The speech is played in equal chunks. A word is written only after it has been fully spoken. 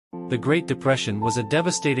The Great Depression was a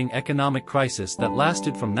devastating economic crisis that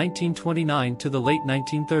lasted from 1929 to the late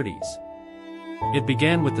 1930s. It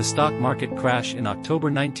began with the stock market crash in October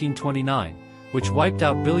 1929, which wiped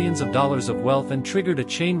out billions of dollars of wealth and triggered a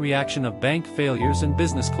chain reaction of bank failures and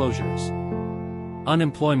business closures.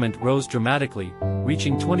 Unemployment rose dramatically,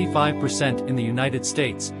 reaching 25% in the United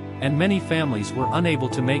States, and many families were unable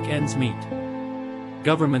to make ends meet.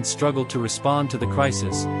 Governments struggled to respond to the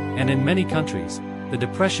crisis, and in many countries, the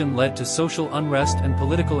Depression led to social unrest and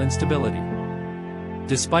political instability.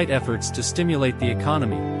 Despite efforts to stimulate the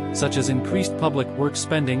economy, such as increased public work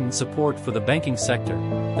spending and support for the banking sector,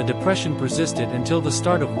 the Depression persisted until the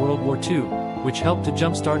start of World War II, which helped to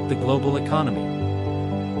jumpstart the global economy.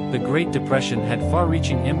 The Great Depression had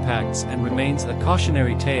far-reaching impacts and remains a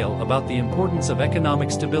cautionary tale about the importance of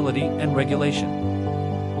economic stability and regulation.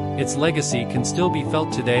 Its legacy can still be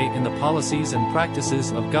felt today in the policies and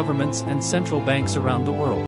practices of governments and central banks around the world.